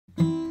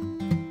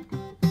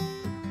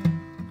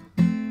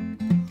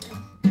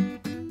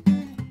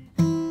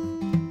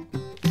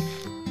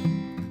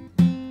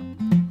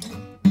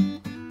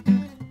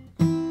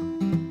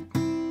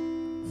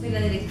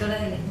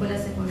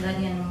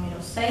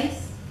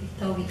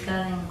está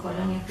ubicada en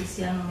Colonia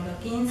Oficial número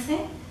 15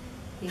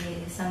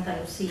 de Santa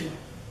Lucía,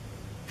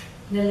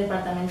 del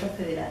Departamento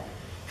Federal.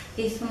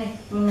 Es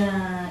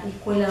una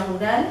escuela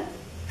rural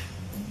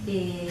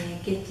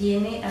que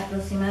tiene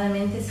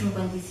aproximadamente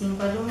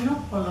 55 alumnos,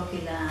 por lo que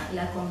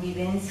la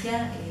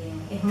convivencia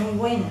es muy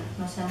buena.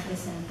 No se han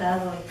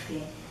presentado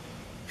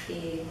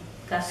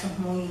casos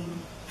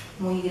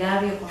muy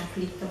graves o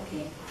conflictos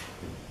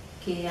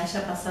que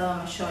haya pasado a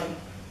mayores.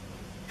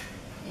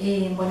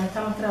 Bueno,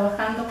 estamos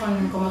trabajando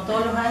como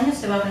todos los años,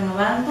 se va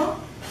renovando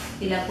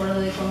el acuerdo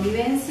de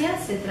convivencia.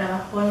 Se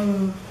trabajó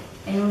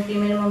en un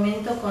primer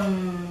momento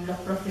con los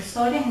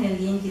profesores en el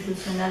día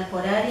institucional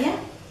por área,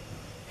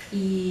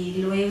 y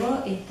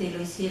luego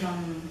lo hicieron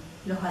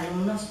los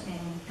alumnos en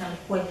la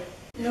escuela.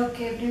 Lo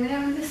que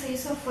primeramente se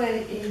hizo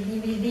fue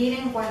dividir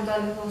en cuanto a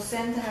los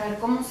docentes, a ver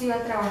cómo se iba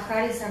a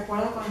trabajar ese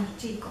acuerdo con los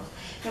chicos.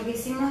 Lo que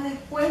hicimos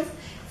después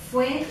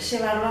fue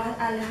llevarlos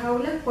a las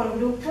aulas por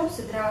grupos.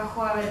 Se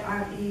trabajó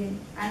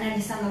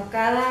analizando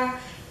cada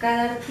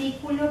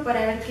artículo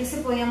para ver qué se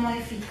podía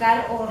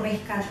modificar o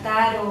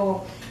rescatar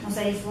o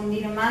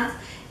difundir más.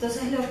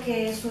 Entonces lo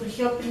que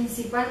surgió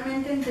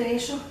principalmente entre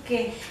ellos,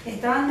 que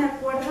estaban de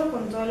acuerdo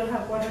con todos los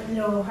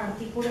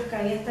artículos que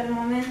había hasta el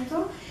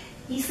momento,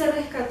 y se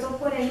rescató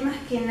por ahí más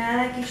que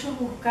nada que ellos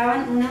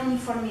buscaban una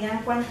uniformidad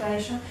en cuanto a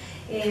ellos.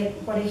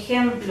 Por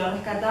ejemplo,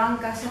 rescataban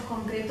casos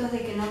concretos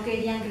de que no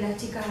querían que las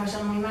chicas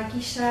vayan muy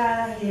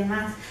maquilladas y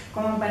demás,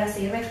 como para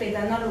seguir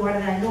respetando el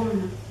lugar de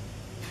alumno.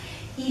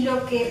 Y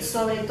lo que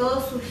sobre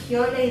todo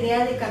surgió la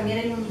idea de cambiar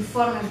el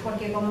uniforme,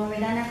 porque como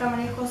verán acá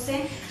María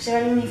José lleva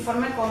el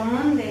uniforme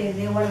común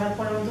de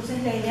guardapolvo.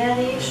 Entonces la idea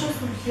de ellos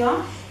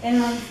surgió en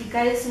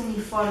modificar ese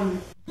uniforme.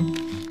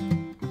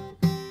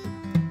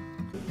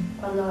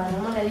 Cuando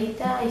ganamos la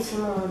lista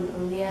hicimos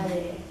un día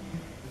de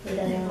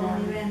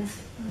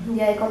convivencia. Un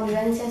día de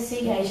convivencia, sí,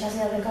 que ahí ya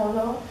se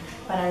recaudó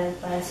para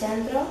el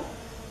centro,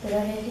 pero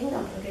es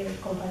lindo porque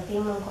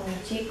compartimos con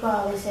los chicos,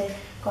 a veces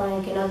con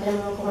el que no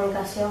tenemos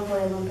comunicación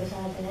podemos empezar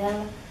a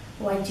tenerla,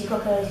 o hay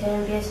chicos que recién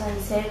empiezan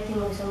en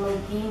séptimo y son muy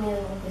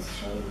tímidos, o qué sé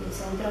yo, y el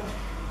centro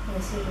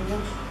les sirve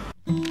mucho.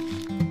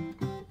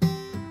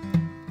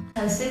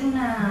 Al ser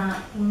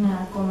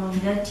una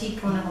comunidad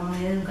chica, una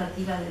comunidad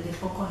educativa de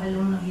pocos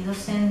alumnos y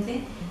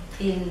docentes,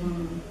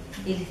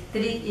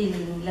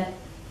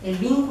 el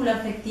vínculo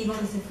afectivo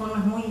que se forma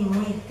es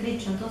muy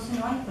estrecho, entonces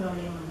no hay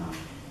problema,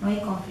 no hay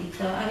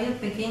conflicto. Ha habido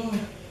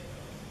pequeñas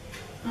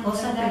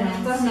cosas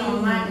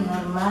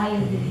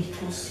normales de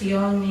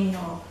discusiones,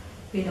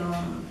 pero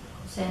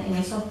en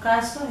esos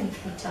casos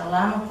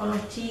charlamos con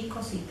los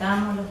chicos,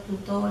 citamos a los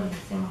tutores,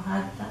 hacemos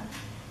acta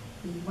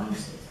y bueno,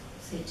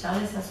 se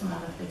charla, se hace una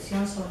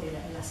reflexión sobre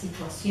la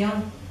situación,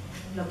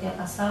 lo que ha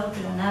pasado,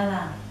 pero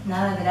nada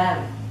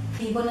grave.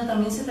 Y bueno,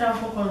 también se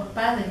trabajó con los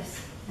padres,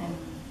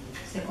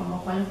 se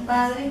convocó a los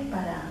padres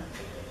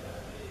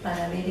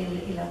para ver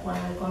el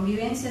acuerdo de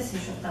convivencia, si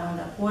ellos estaban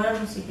de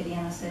acuerdo, si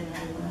querían hacer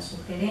alguna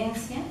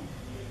sugerencia,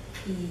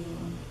 y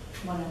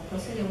bueno,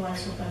 después se llevó al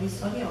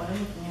supervisor y ahora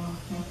lo tenemos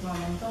en este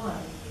momento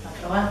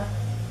aprobado.